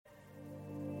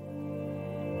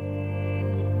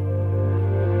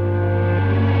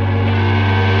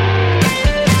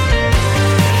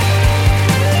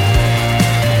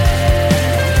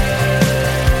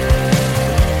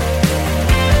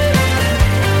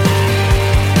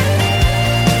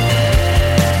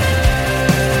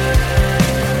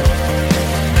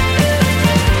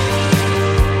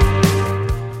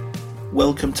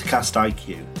Welcome to Cast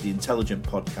IQ, the intelligent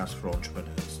podcast for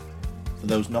entrepreneurs. For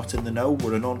those not in the know,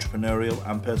 we're an entrepreneurial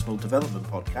and personal development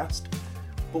podcast,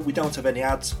 but we don't have any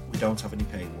ads, we don't have any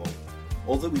paywall.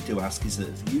 All that we do ask is that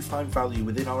if you find value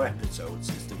within our episodes,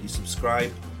 is that you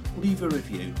subscribe, leave a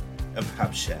review, and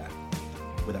perhaps share.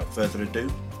 Without further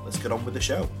ado, let's get on with the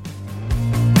show.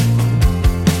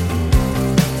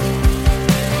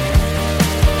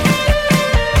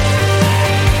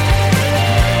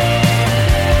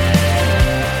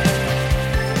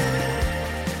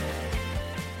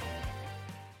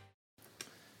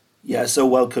 So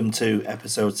welcome to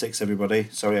episode 6, everybody.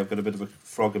 Sorry, I've got a bit of a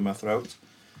frog in my throat.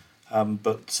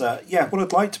 But what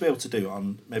I'd like to be able to do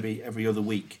on maybe every other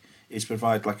week is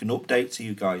provide like an update to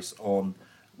you guys on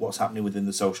what's happening within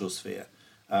the social sphere,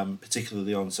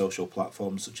 particularly on social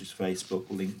platforms such as Facebook,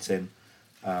 LinkedIn,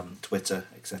 Twitter,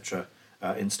 etc.,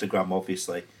 Instagram,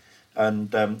 obviously.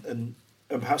 And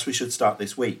perhaps we should start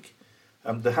this week.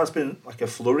 There has been like a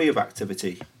flurry of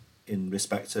activity in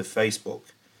respect of Facebook.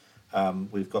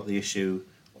 We've got the issue,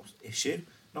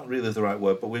 not really the right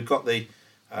word, but we've got the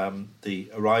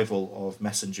arrival of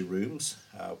messenger rooms.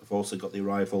 We've also got the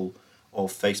arrival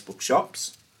of Facebook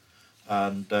shops,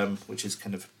 and which has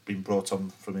kind of been brought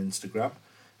on from Instagram,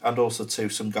 and also to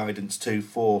some guidance too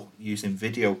for using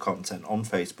video content on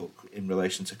Facebook in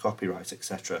relation to copyright,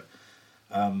 etc.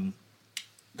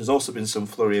 There's also been some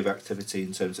flurry of activity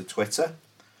in terms of Twitter,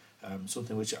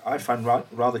 something which I find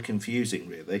rather confusing,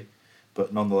 really.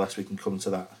 But nonetheless, we can come to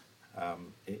that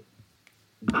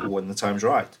when the time's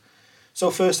right.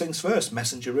 So first things first,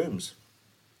 messenger rooms.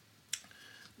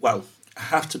 Well, I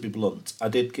have to be blunt. I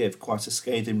did give quite a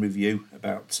scathing review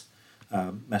about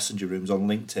messenger rooms on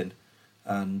LinkedIn.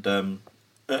 And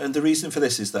the reason for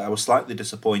this is that I was slightly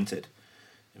disappointed,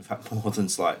 in fact more than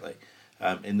slightly,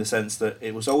 in the sense that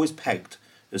it was always pegged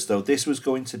as though this was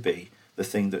going to be the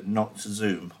thing that knocked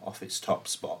Zoom off its top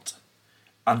spot.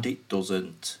 And it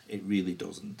doesn't. It really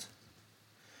doesn't.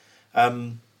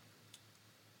 That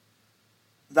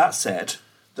said,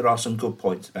 there are some good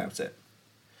points about it.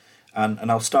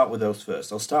 And I'll start with those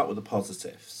first. I'll start with the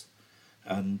positives.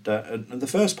 And the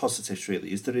first positive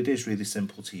really is that it is really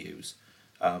simple to use.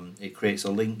 It creates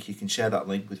a link. You can share that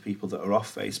link with people that are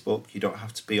off Facebook. You don't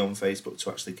have to be on Facebook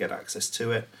to actually get access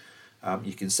to it.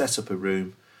 You can set up a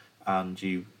room and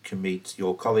you can meet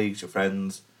your colleagues, your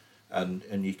friends,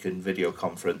 and you can video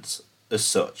conference as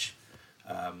such,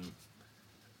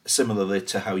 similarly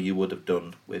to how you would have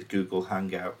done with Google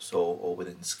Hangouts or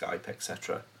within Skype,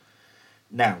 etc.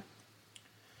 Now,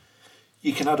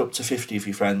 you can add up to 50 of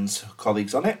your friends,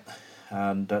 colleagues on it,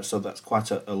 and so that's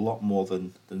quite a lot more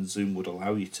than Zoom would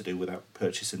allow you to do without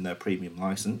purchasing their premium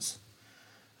license.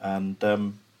 And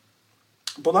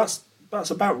but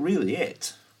that's about really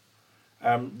it.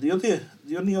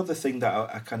 The only other thing that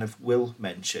I kind of will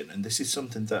mention, and this is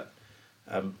something that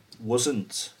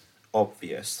wasn't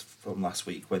obvious from last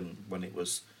week when it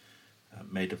was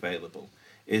made available,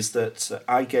 is that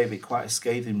I gave it quite a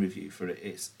scathing review for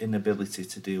its inability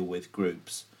to deal with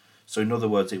groups. So in other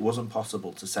words, it wasn't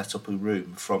possible to set up a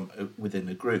room from within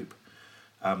a group.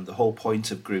 The whole point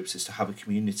of groups is to have a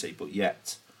community, but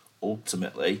yet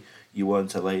ultimately you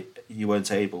weren't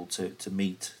able to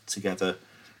meet together,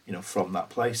 from that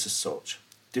place as such.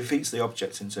 Defeats the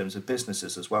object in terms of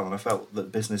businesses as well, and I felt that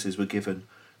businesses were given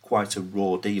quite a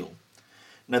raw deal.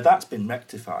 Now that's been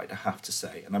rectified, I have to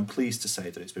say, and I'm pleased to say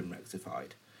that it's been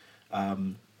rectified.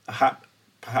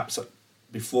 Perhaps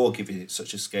before giving it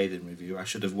such a scathing review, I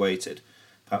should have waited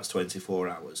perhaps 24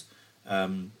 hours.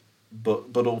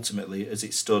 But ultimately, as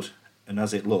it stood and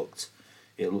as it looked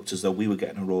as though we were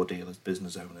getting a raw deal as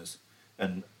business owners,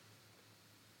 and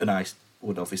I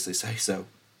would obviously say so.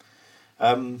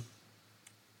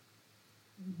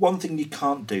 One thing you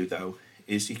can't do, though,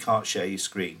 is you can't share your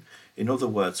screen. In other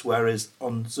words, whereas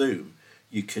on Zoom,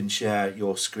 you can share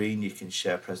your screen, you can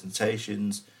share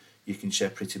presentations, you can share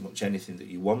pretty much anything that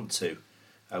you want to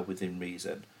within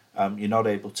reason. You're not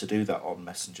able to do that on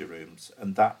messenger rooms,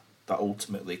 and that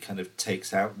ultimately kind of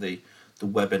takes out the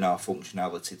webinar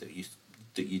functionality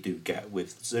that you do get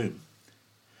with Zoom.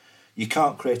 You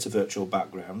can't create a virtual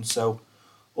background, so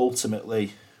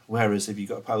ultimately, whereas if you've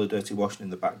got a pile of dirty washing in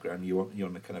the background, you want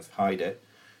to kind of hide it,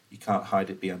 you can't hide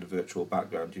it behind a virtual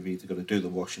background. You've either got to do the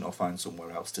washing or find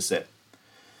somewhere else to sit.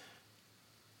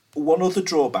 One other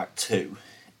drawback too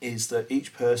is that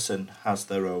each person has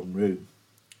their own room.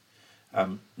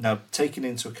 Now, taking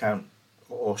into account,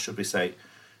 or should we say,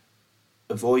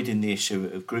 avoiding the issue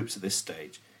of groups at this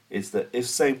stage, is that if,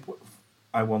 say,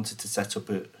 I wanted to set up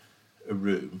a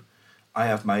room, I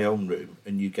have my own room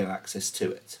and you get access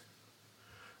to it.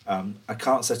 I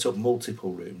can't set up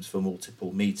multiple rooms for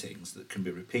multiple meetings that can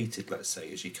be repeated, let's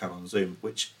say, as you can on Zoom,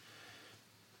 which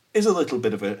is a little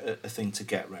bit of a thing to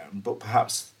get round, but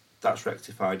perhaps that's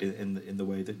rectified in the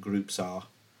way that groups are.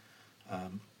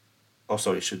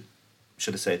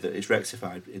 Should I say that it's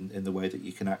rectified in the way that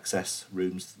you can access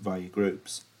rooms via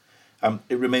groups.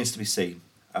 It remains to be seen.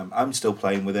 I'm still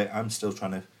playing with it. I'm still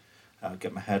trying to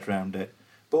get my head around it.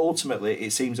 But ultimately,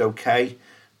 it seems okay.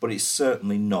 But it's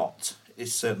certainly not.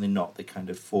 It's certainly not the kind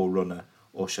of forerunner,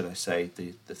 or should I say,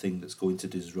 the thing that's going to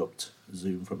disrupt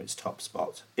Zoom from its top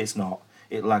spot. It's not.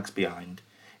 It lags behind.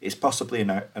 It's possibly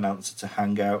an answer to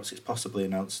Hangouts. It's possibly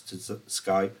an answer to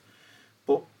Skype.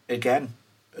 But again,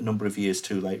 a number of years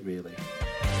too late, really.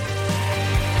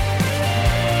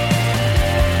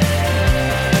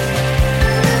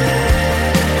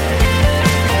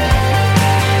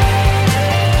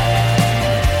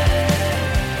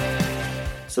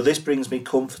 So this brings me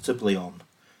comfortably on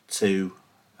to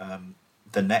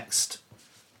the next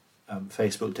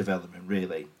Facebook development,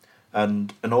 really.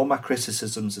 And all my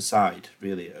criticisms aside,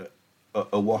 really,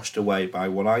 are washed away by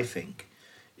what I think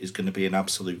is going to be an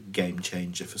absolute game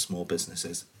changer for small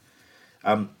businesses.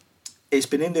 It's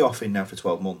been in the offing now for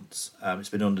 12 months. It's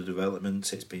been under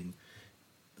development. It's been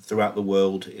throughout the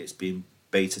world. It's been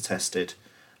beta tested.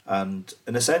 And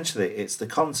essentially, it's the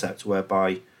concept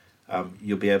whereby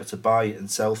you'll be able to buy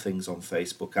and sell things on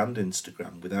Facebook and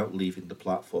Instagram without leaving the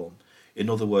platform. In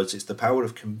other words, it's the power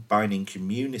of combining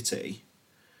community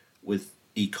with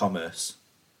e-commerce.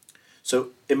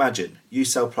 So imagine you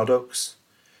sell products,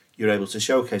 you're able to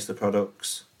showcase the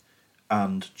products,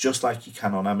 and just like you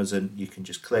can on Amazon, you can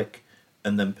just click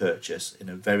and then purchase in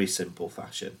a very simple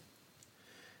fashion.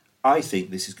 I think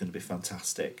this is going to be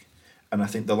fantastic, and I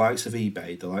think the likes of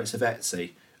eBay, the likes of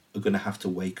Etsy, are going to have to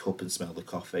wake up and smell the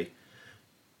coffee.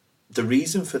 The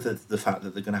reason for the fact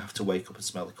that they're going to have to wake up and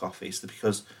smell the coffee is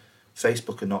because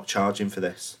Facebook are not charging for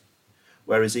this,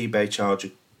 whereas eBay charge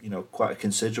quite a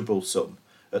considerable sum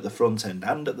at the front end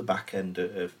and at the back end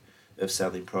of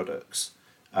selling products,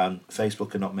 and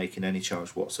Facebook are not making any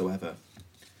charge whatsoever.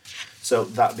 So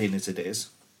that being as it is,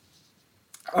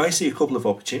 I see a couple of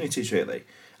opportunities really.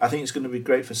 I think it's going to be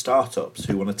great for startups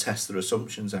who want to test their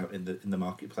assumptions out in the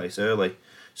marketplace early.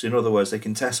 So in other words, they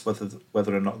can test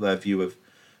whether or not their view of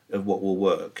what will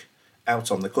work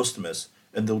out on the customers,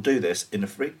 and they'll do this in a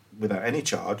free without any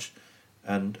charge,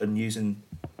 and using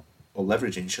or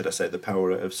leveraging, should I say, the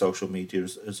power of social media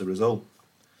as a result.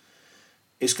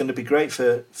 It's going to be great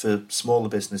for smaller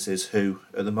businesses who,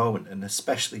 at the moment, and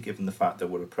especially given the fact that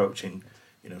we're approaching,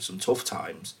 some tough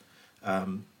times,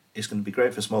 it's going to be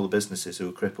great for smaller businesses who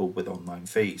are crippled with online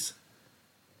fees.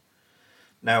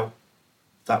 Now,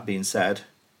 that being said,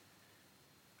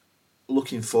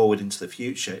 looking forward into the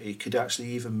future, it could actually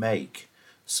even make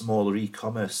smaller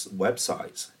e-commerce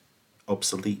websites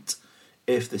obsolete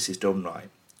if this is done right.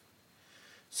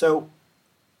 So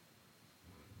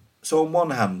on one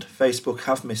hand, Facebook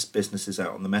have missed businesses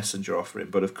out on the Messenger offering,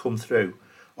 but have come through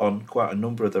on quite a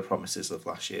number of their promises of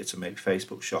last year to make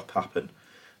Facebook Shop happen.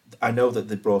 I know that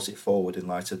they brought it forward in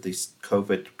light of this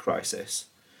COVID crisis,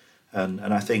 and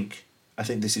I think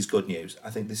this is good news. I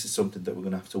think this is something that we're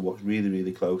going to have to watch really,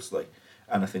 really closely,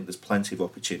 and I think there's plenty of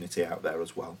opportunity out there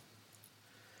as well.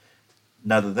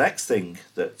 Now, the next thing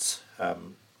that's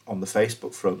on the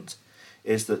Facebook front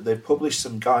is that they've published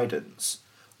some guidance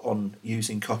on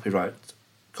using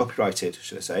copyrighted,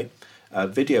 should I say,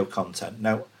 video content.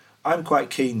 Now, I'm quite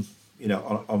keen,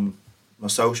 on my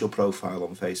social profile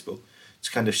on Facebook to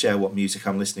kind of share what music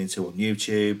I'm listening to on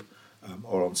YouTube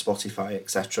or on Spotify,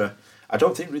 etc. I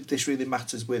don't think this really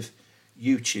matters with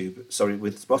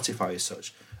Spotify as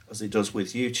such, as it does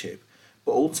with YouTube.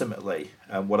 But ultimately,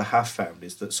 what I have found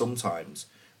is that sometimes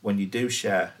when you do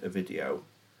share a video,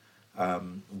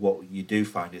 what you do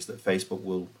find is that Facebook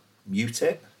will mute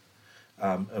it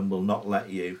and will not let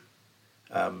you,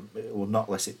 it will not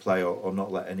let it play or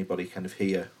not let anybody kind of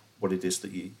hear what it is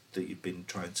that you've been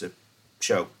trying to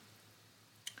show.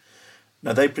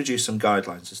 Now, they produce some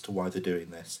guidelines as to why they're doing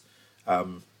this.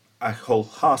 I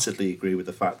wholeheartedly agree with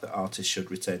the fact that artists should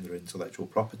retain their intellectual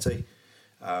property.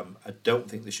 I don't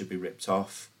think they should be ripped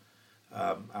off.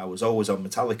 I was always on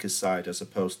Metallica's side as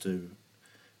opposed to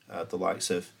the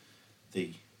likes of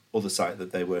the other site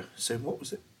that they were suing. What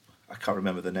was it? I can't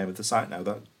remember the name of the site now.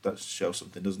 That shows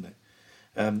something, doesn't it?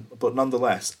 But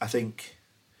nonetheless, I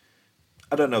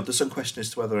don't know, there's some question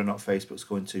as to whether or not Facebook's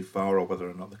going too far, or whether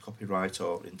or not the copyright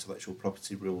or intellectual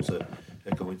property rules are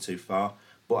going too far.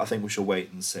 But I think we shall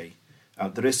wait and see.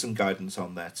 There is some guidance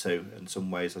on there too, and some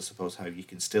ways, I suppose, how you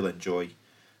can still enjoy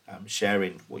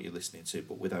sharing what you're listening to,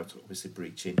 but without obviously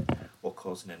breaching or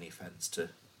causing any offence to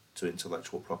to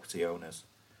intellectual property owners.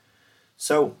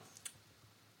 So,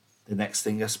 the next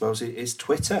thing I suppose is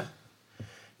Twitter.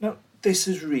 Now, this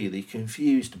has really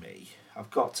confused me,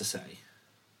 I've got to say.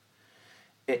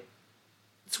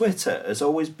 Twitter has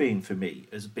always been, for me,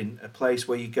 has been a place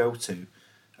where you go to.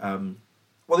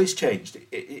 Well, it's changed.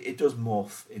 It does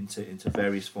morph into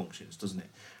various functions, doesn't it?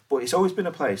 But it's always been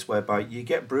a place whereby you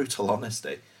get brutal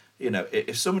honesty. You know,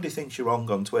 if somebody thinks you're wrong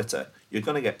on Twitter, you're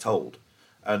going to get told.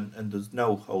 And there's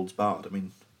no holds barred. I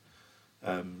mean,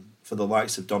 for the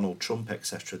likes of Donald Trump,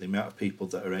 etc., the amount of people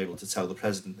that are able to tell the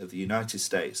President of the United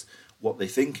States what they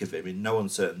think of him in no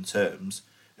uncertain terms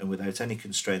and without any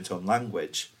constraint on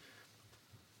language,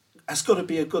 has got to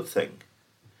be a good thing.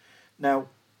 Now,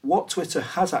 what Twitter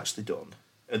has actually done,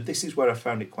 and this is where I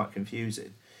found it quite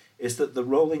confusing, is that they're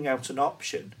rolling out an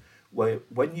option where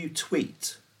when you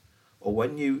tweet or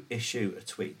when you issue a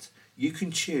tweet, you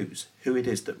can choose who it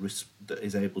is that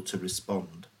is able to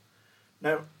respond.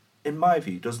 Now, in my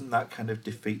view, doesn't that kind of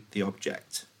defeat the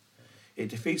object? It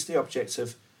defeats the object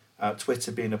of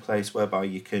Twitter being a place whereby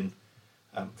you can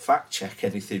fact check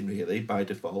anything really by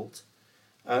default.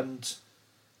 And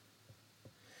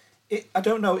I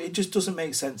don't know, it just doesn't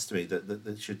make sense to me that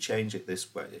they should change it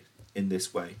in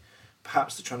this way.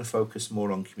 Perhaps they're trying to focus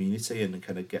more on community and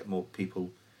kind of get more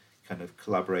people kind of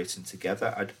collaborating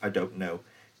together. I don't know.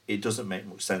 It doesn't make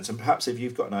much sense. And perhaps if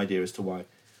you've got an idea as to why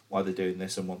they're doing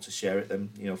this and want to share it, then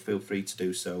feel free to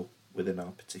do so within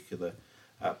our particular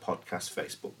podcast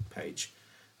Facebook page.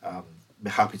 Be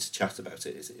happy to chat about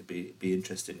it. It'd be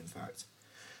interesting, in fact.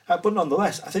 But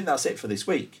nonetheless, I think that's it for this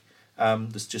week.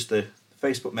 There's just the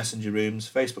Facebook Messenger rooms,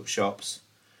 Facebook shops,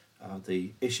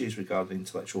 the issues regarding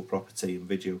intellectual property and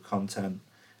video content,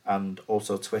 and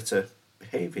also Twitter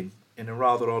behaving in a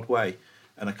rather odd way,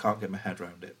 and I can't get my head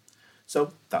around it.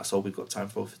 So that's all we've got time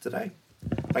for today.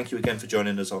 Thank you again for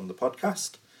joining us on the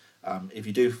podcast. If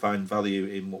you do find value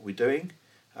in what we're doing,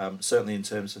 certainly in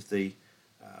terms of the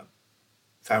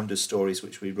founders' stories,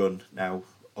 which we run now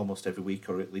almost every week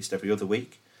or at least every other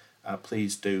week,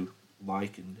 please do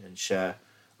like and share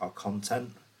our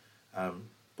content,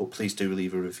 but please do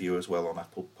leave a review as well on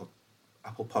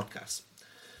Apple Podcasts.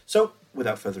 So,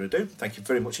 without further ado, thank you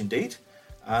very much indeed,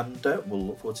 and we'll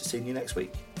look forward to seeing you next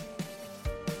week.